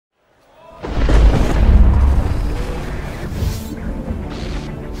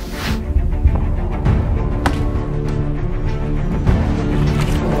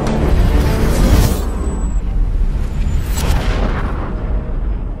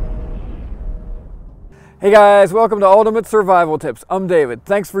Hey guys, welcome to Ultimate Survival Tips. I'm David.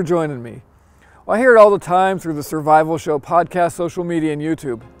 Thanks for joining me. Well, I hear it all the time through the Survival Show podcast, social media, and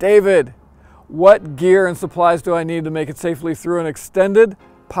YouTube. David, what gear and supplies do I need to make it safely through an extended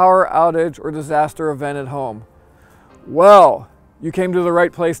power outage or disaster event at home? Well, you came to the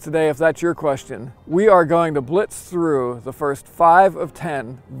right place today if that's your question. We are going to blitz through the first 5 of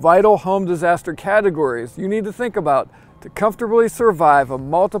 10 vital home disaster categories you need to think about to comfortably survive a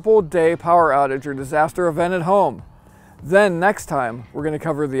multiple day power outage or disaster event at home. Then next time, we're going to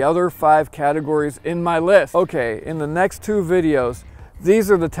cover the other 5 categories in my list. Okay, in the next 2 videos,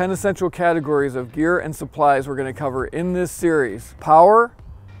 these are the 10 essential categories of gear and supplies we're going to cover in this series. Power,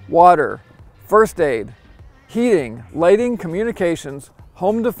 water, first aid, heating, lighting, communications,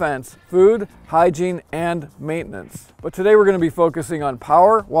 home defense, food, hygiene, and maintenance. But today we're going to be focusing on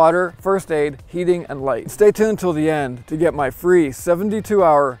power, water, first aid, heating, and light. Stay tuned till the end to get my free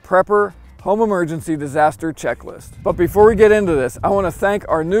 72-hour prepper home emergency disaster checklist. But before we get into this, I want to thank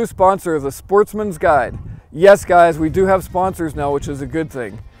our new sponsor, the Sportsman's Guide. Yes, guys, we do have sponsors now, which is a good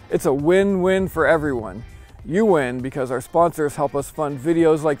thing. It's a win-win for everyone. You win because our sponsors help us fund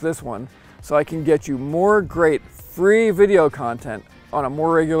videos like this one, so I can get you more great free video content on a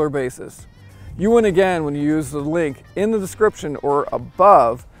more regular basis. You win again when you use the link in the description or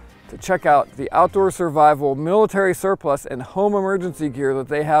above to check out the outdoor survival, military surplus, and home emergency gear that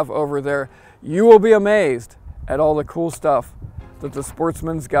they have over there. You will be amazed at all the cool stuff that the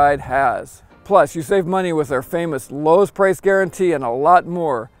Sportsman's Guide has. Plus, you save money with their famous lowest price guarantee and a lot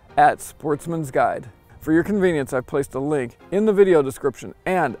more at Sportsman's Guide. For your convenience, I've placed a link in the video description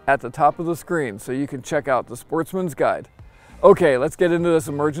and at the top of the screen so you can check out the Sportsman's Guide. Okay, let's get into this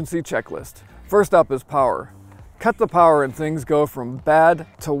emergency checklist. First up is power. Cut the power and things go from bad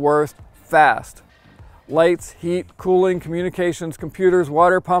to worse fast. Lights, heat, cooling, communications, computers,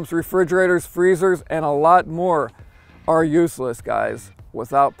 water pumps, refrigerators, freezers, and a lot more are useless, guys,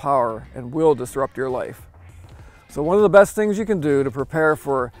 without power and will disrupt your life. So one of the best things you can do to prepare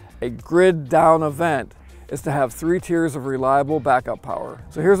for a grid down event is to have 3 tiers of reliable backup power.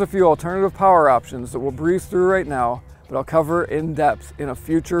 So here's a few alternative power options that we'll breeze through right now, but I'll cover in depth in a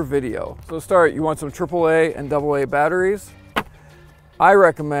future video. So to start, you want some AAA and AA batteries. I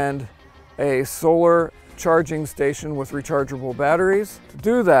recommend a solar charging station with rechargeable batteries. To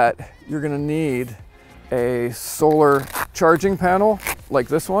do that, you're gonna need a solar charging panel like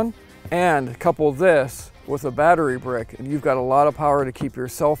this one, and couple this with a battery brick, and you've got a lot of power to keep your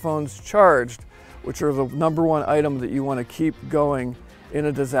cell phones charged, which are the #1 item that you want to keep going in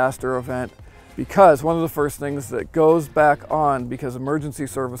a disaster event, because one of the first things that goes back on, because emergency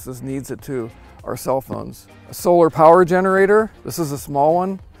services needs it too, are cell phones. A solar power generator, this is a small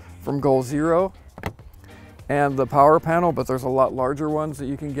one from Goal Zero, and the power panel, but there's a lot larger ones that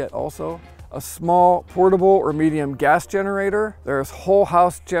you can get also. A small portable or medium gas generator. There's whole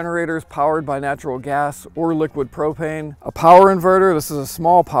house generators powered by natural gas or liquid propane. A power inverter, this is a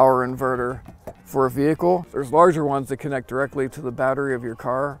small power inverter for a vehicle. There's larger ones that connect directly to the battery of your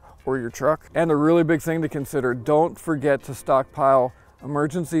car or your truck. And a really big thing to consider, don't forget to stockpile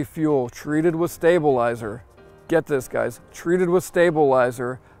emergency fuel treated with stabilizer. Get this, guys, treated with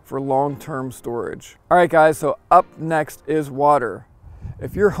stabilizer for long-term storage. All right, guys, so up next is water.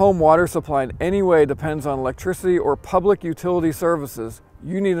 If your home water supply in any way depends on electricity or public utility services,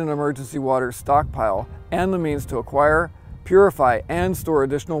 you need an emergency water stockpile and the means to acquire, purify, and store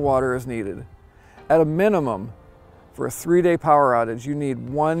additional water as needed. At a minimum, for a 3-day power outage, you need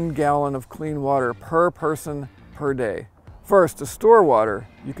 1 gallon of clean water per person per day. First, to store water,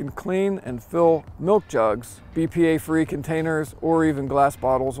 you can clean and fill milk jugs, BPA-free containers, or even glass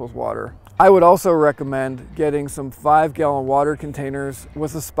bottles with water. I would also recommend getting some 5-gallon water containers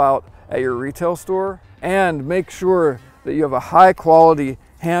with a spout at your retail store, and make sure that you have a high quality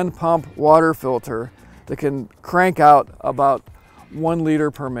hand pump water filter that can crank out about 1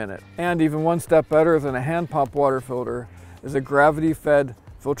 liter per minute. And even one step better than a hand pump water filter is a gravity fed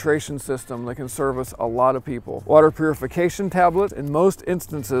filtration system that can service a lot of people. Water purification tablets, in most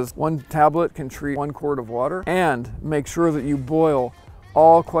instances, 1 tablet can treat 1 quart of water, and make sure that you boil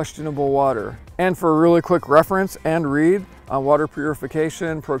all questionable water. And for a really quick reference and read on water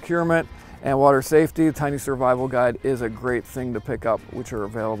purification, procurement, and water safety, the Tiny Survival Guide is a great thing to pick up, which are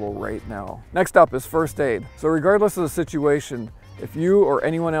available right now. Next up is first aid. So regardless of the situation, if you or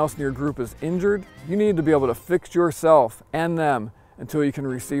anyone else in your group is injured, you need to be able to fix yourself and them until you can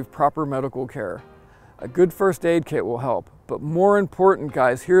receive proper medical care. A good first aid kit will help, but more important,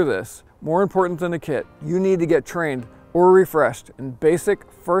 guys, hear this, more important than a kit, you need to get trained or refreshed in basic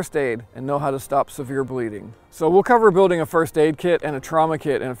first aid and know how to stop severe bleeding. So we'll cover building a first aid kit and a trauma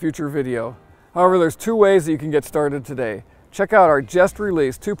kit in a future video. However, there's two ways that you can get started today. Check out our just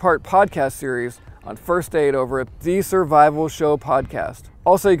released 2-part podcast series on first aid over at The Survival Show Podcast.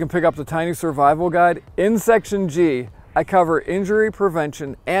 Also, you can pick up the Tiny Survival Guide. In Section G, I cover injury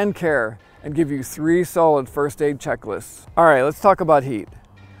prevention and care and give you 3 solid first aid checklists. All right, let's talk about heat.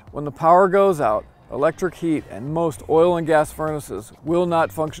 When the power goes out, electric heat and most oil and gas furnaces will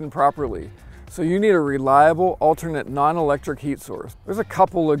not function properly. So you need a reliable alternate non-electric heat source. There's a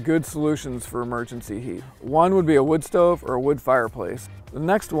couple of good solutions for emergency heat. One would be a wood stove or a wood fireplace. The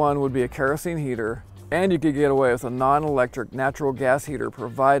next one would be a kerosene heater, and you could get away with a non-electric natural gas heater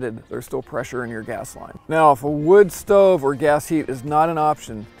provided there's still pressure in your gas line. Now, if a wood stove or gas heat is not an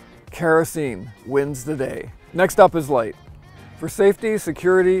option, kerosene wins the day. Next up is light. For safety,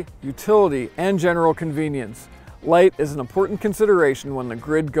 security, utility, and general convenience, light is an important consideration when the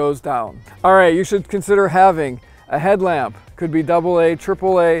grid goes down. All right, you should consider having a headlamp. Could be AA,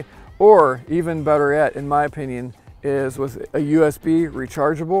 AAA, or even better yet, in my opinion, is with a USB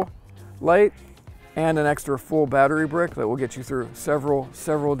rechargeable light and an extra full battery brick that will get you through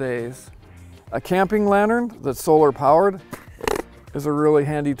several days. A camping lantern that's solar powered is a really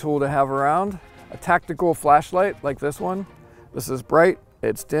handy tool to have around. A tactical flashlight like this one. This is bright,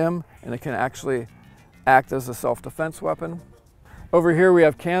 it's dim, and it can actually act as a self-defense weapon. Over here we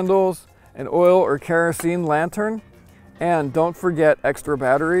have candles, an oil or kerosene lantern, and don't forget extra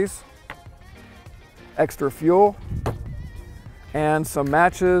batteries, extra fuel, and some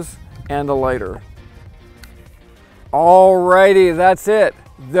matches and a lighter. Alrighty, that's it.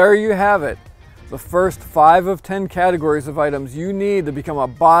 There you have it. The first 5 of 10 categories of items you need to become a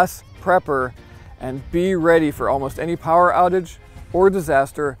boss prepper and be ready for almost any power outage or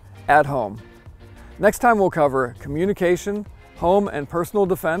disaster at home. Next time we'll cover communication, home and personal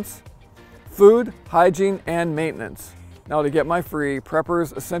defense, food, hygiene, and maintenance. Now, to get my free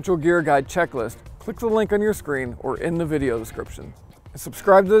Prepper's Essential Gear Guide checklist, click the link on your screen or in the video description. And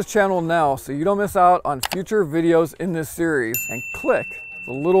subscribe to this channel now so you don't miss out on future videos in this series, and click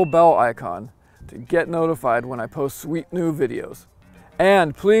the little bell icon to get notified when I post sweet new videos.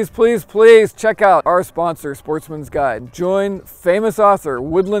 And please, please, please check out our sponsor, Sportsman's Guide. Join famous author,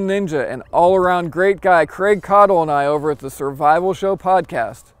 Woodland Ninja, and all-around great guy Craig Caudill and I over at the Survival Show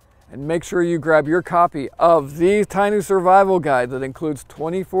Podcast. And make sure you grab your copy of the Tiny Survival Guide that includes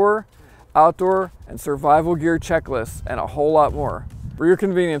 24 outdoor and survival gear checklists and a whole lot more. For your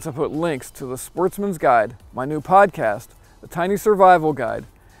convenience, I put links to the Sportsman's Guide, my new podcast, the Tiny Survival Guide,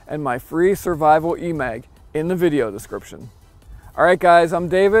 and my free survival e-mag in the video description. All right, guys, I'm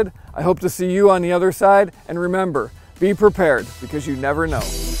David. I hope to see you on the other side. And remember, be prepared because you never know.